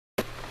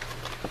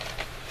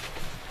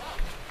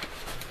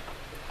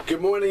Good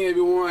morning,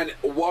 everyone.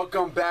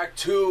 Welcome back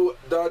to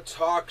the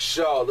talk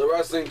show, the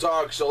wrestling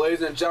talk show.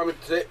 Ladies and gentlemen,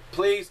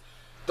 please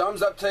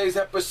thumbs up today's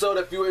episode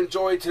if you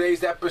enjoyed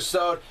today's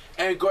episode,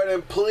 and go ahead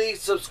and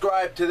please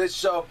subscribe to this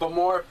show for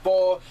more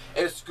full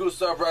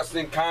exclusive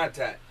wrestling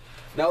content.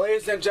 Now,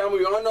 ladies and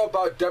gentlemen, we all know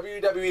about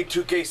WWE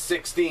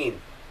 2K16,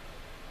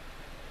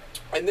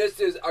 and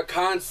this is a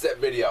concept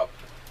video,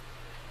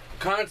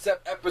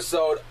 concept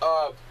episode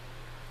of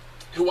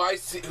who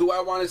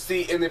I want to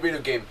see in the video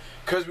game.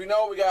 Because we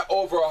know we got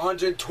over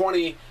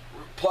 120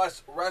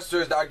 plus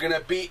wrestlers that are going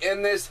to be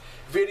in this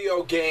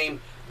video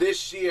game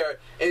this year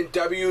in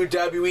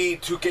WWE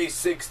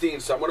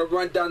 2K16. So I'm going to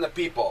run down the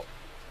people.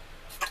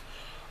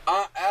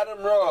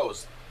 Adam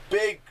Rose,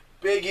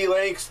 Biggie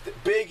Langston,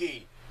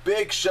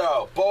 Big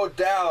Show, Bo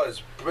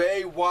Dallas,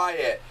 Bray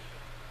Wyatt,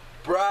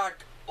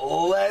 Brock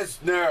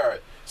Lesnar,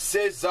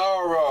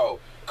 Cesaro,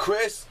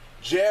 Chris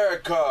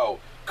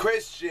Jericho,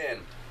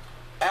 Christian,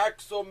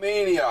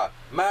 Axelmania,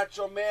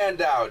 Macho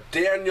Mandow,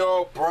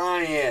 Daniel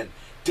Bryan,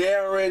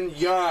 Darren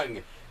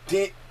Young,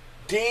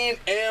 Dean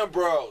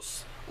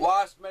Ambrose,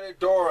 Los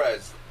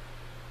Matadores,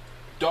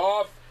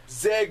 Dolph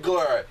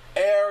Ziggler,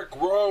 Eric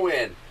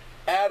Rowan,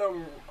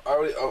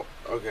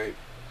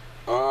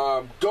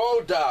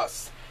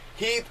 Goldust,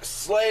 Heath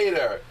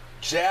Slater,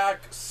 Jack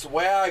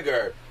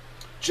Swagger,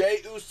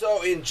 Jey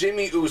Uso and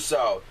Jimmy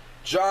Uso,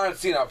 John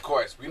Cena, of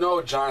course. We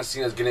know John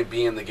Cena is going to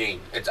be in the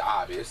game. It's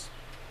obvious.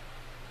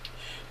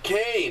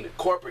 Kane,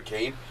 Corporate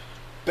Kane,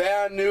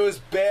 Bad News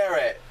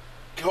Barrett,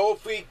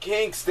 Kofi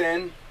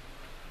Kingston,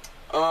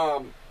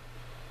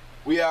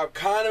 we have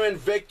Conor and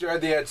Victor,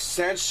 the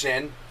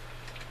Ascension,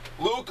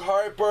 Luke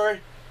Harper,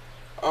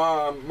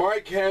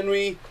 Mark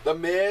Henry, The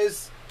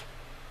Miz,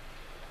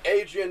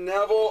 Adrian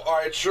Neville,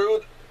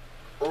 R-Truth,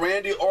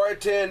 Randy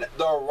Orton,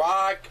 The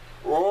Rock,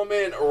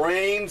 Roman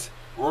Reigns,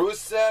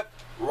 Rusev,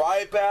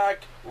 Ryback,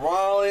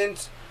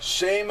 Rollins,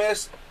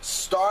 Sheamus,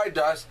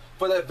 Stardust,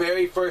 for the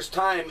very first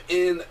time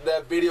in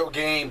the video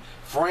game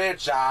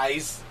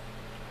franchise.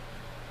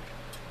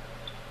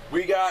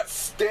 We got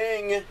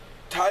Sting,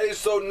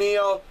 Titus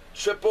O'Neil,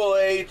 Triple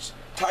H,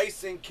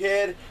 Tyson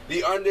Kidd,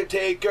 The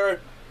Undertaker,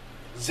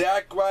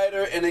 Zack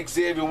Ryder, and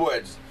Xavier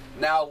Woods.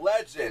 Now,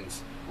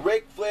 legends: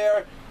 Ric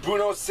Flair,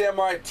 Bruno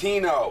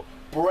Sammartino,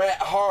 Bret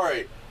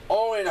Hart,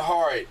 Owen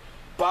Hart,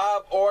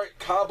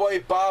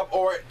 Cowboy Bob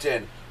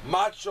Orton,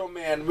 Macho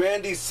Man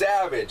Randy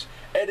Savage,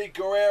 Eddie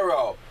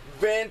Guerrero,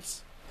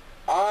 Vince,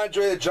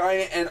 Andre the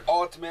Giant, and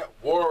Ultimate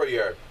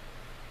Warrior.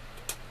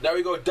 Now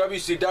we go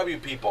WCW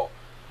people.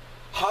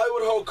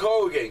 Hollywood Hulk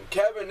Hogan,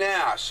 Kevin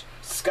Nash,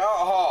 Scott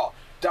Hall,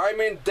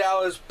 Diamond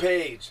Dallas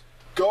Page,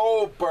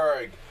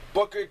 Goldberg,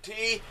 Booker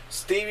T,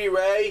 Stevie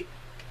Ray,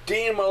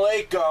 Dean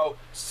Malenko,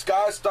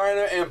 Scott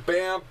Steiner, and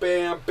Bam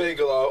Bam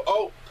Bigelow.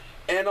 Oh,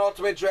 and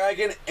Ultimate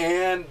Dragon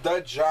and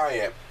the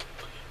Giant.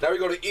 Now we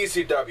go to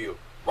ECW.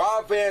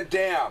 Rob Van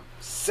Dam,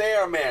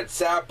 Sailorman,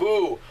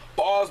 Sabu,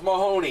 Balls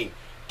Mahoney,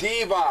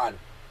 Devon,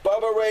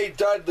 Bubba Ray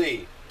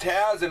Dudley,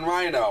 Taz, and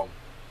Rhino.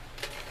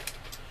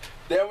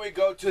 Then we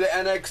go to the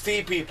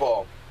NXT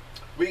people.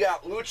 We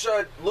got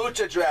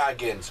Lucha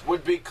Dragons,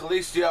 would be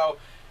Kalisto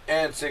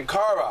and Sin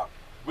Cara.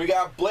 We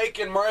got Blake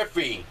and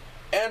Murphy,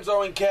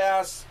 Enzo and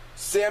Cass,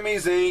 Sami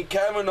Zayn,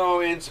 Kevin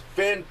Owens,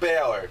 Finn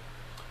Balor,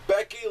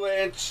 Becky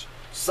Lynch,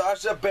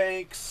 Sasha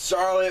Banks,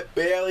 Charlotte,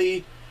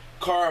 Bayley,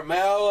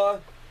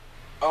 Carmella,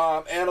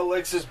 and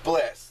Alexis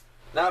Bliss.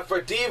 Now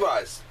for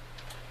Divas,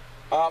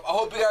 I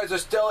hope you guys are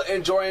still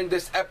enjoying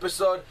this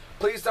episode.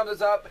 Please thumbs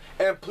up,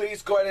 and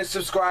please go ahead and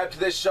subscribe to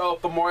this show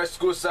for more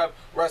exclusive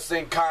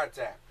wrestling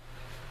content.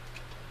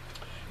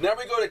 Now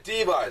we go to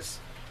Divas.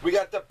 We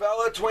got the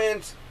Bella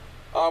Twins,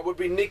 would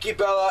be Nikki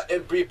Bella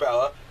and Brie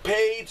Bella,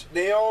 Paige,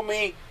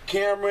 Naomi,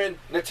 Cameron,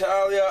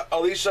 Natalia,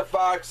 Alicia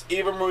Fox,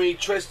 Eva Marie,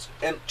 Trish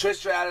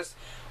Stratus,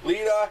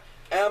 Lita,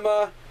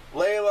 Emma,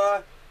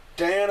 Layla,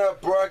 Diana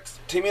Brooks,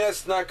 Tamina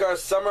Snuka,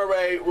 Summer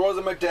Rae,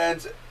 Rosa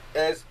McDenz,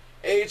 as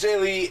AJ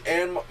Lee,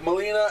 and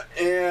Melina,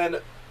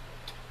 and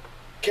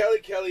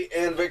Kelly,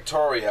 and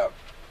Victoria.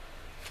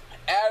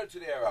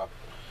 Attitude Era.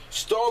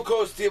 Stone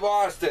Cold Steve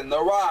Austin,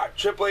 The Rock,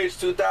 Triple H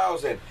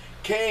 2000,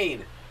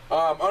 Kane,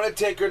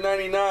 Undertaker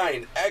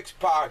 99,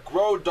 X-Pac,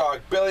 Road Dogg,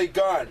 Billy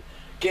Gunn,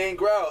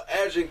 Gangrel,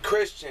 Edge and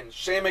Christian,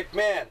 Shane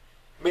McMahon,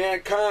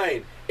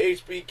 Mankind,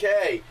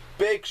 HBK,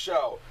 Big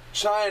Show,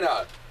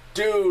 China,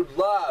 Dude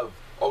Love,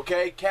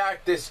 okay,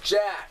 Cactus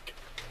Jack,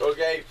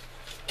 okay,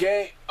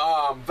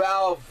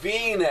 Val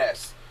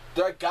Venus,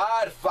 The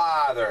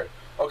Godfather,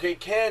 okay,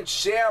 Ken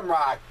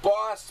Shamrock,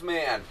 Boss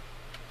Man,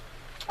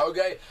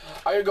 okay,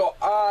 I can go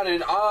on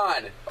and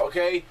on,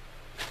 okay.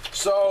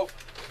 So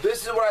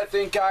this is what I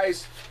think,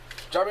 guys.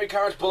 Drop me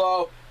comments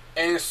below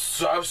and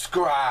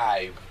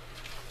subscribe.